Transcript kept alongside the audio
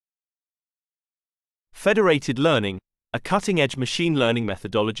Federated learning, a cutting-edge machine learning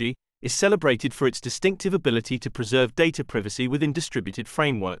methodology, is celebrated for its distinctive ability to preserve data privacy within distributed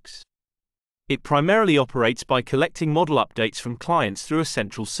frameworks. It primarily operates by collecting model updates from clients through a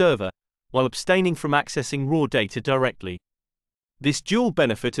central server, while abstaining from accessing raw data directly. This dual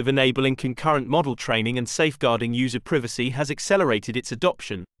benefit of enabling concurrent model training and safeguarding user privacy has accelerated its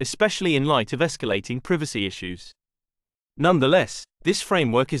adoption, especially in light of escalating privacy issues. Nonetheless, this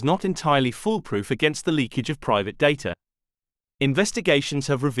framework is not entirely foolproof against the leakage of private data. Investigations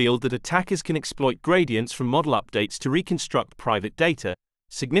have revealed that attackers can exploit gradients from model updates to reconstruct private data,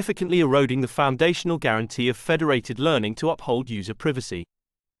 significantly eroding the foundational guarantee of federated learning to uphold user privacy.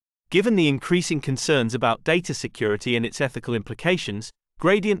 Given the increasing concerns about data security and its ethical implications,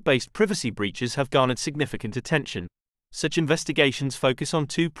 gradient-based privacy breaches have garnered significant attention. Such investigations focus on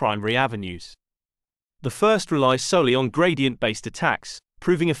two primary avenues. The first relies solely on gradient-based attacks,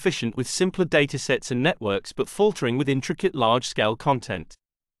 proving efficient with simpler datasets and networks but faltering with intricate large-scale content.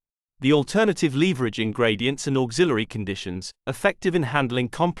 The alternative leveraging gradients and auxiliary conditions, effective in handling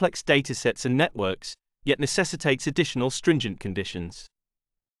complex datasets and networks, yet necessitates additional stringent conditions.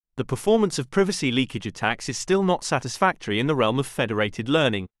 The performance of privacy leakage attacks is still not satisfactory in the realm of federated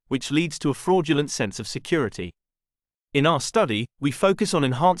learning, which leads to a fraudulent sense of security. In our study, we focus on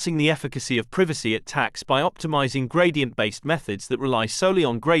enhancing the efficacy of privacy attacks by optimizing gradient-based methods that rely solely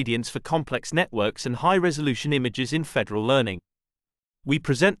on gradients for complex networks and high-resolution images in federal learning. We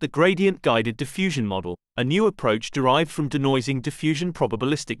present the gradient-guided diffusion model, a new approach derived from denoising diffusion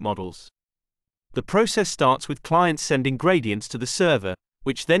probabilistic models. The process starts with clients sending gradients to the server,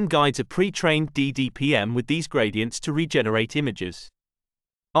 which then guides a pre-trained DDPM with these gradients to regenerate images.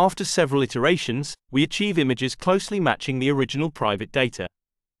 After several iterations, we achieve images closely matching the original private data.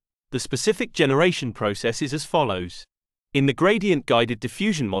 The specific generation process is as follows. In the gradient-guided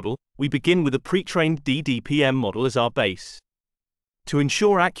diffusion model, we begin with a pre-trained DDPM model as our base. To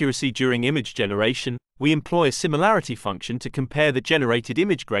ensure accuracy during image generation, we employ a similarity function to compare the generated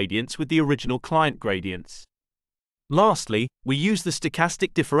image gradients with the original client gradients. Lastly, we use the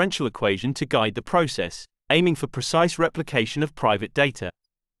stochastic differential equation to guide the process, aiming for precise replication of private data.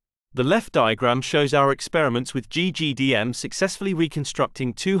 The left diagram shows our experiments with GGDM successfully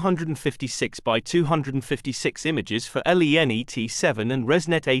reconstructing 256 by 256 images for LENET7 and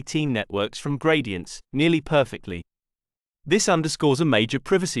ResNet18 networks from gradients, nearly perfectly. This underscores a major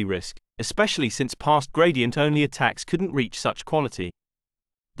privacy risk, especially since past gradient-only attacks couldn't reach such quality.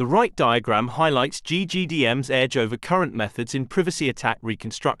 The right diagram highlights GGDM's edge over current methods in privacy attack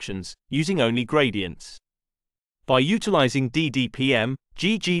reconstructions, using only gradients. By utilizing DDPM,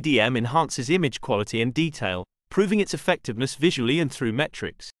 GGDM enhances image quality and detail, proving its effectiveness visually and through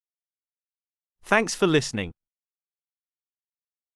metrics. Thanks for listening.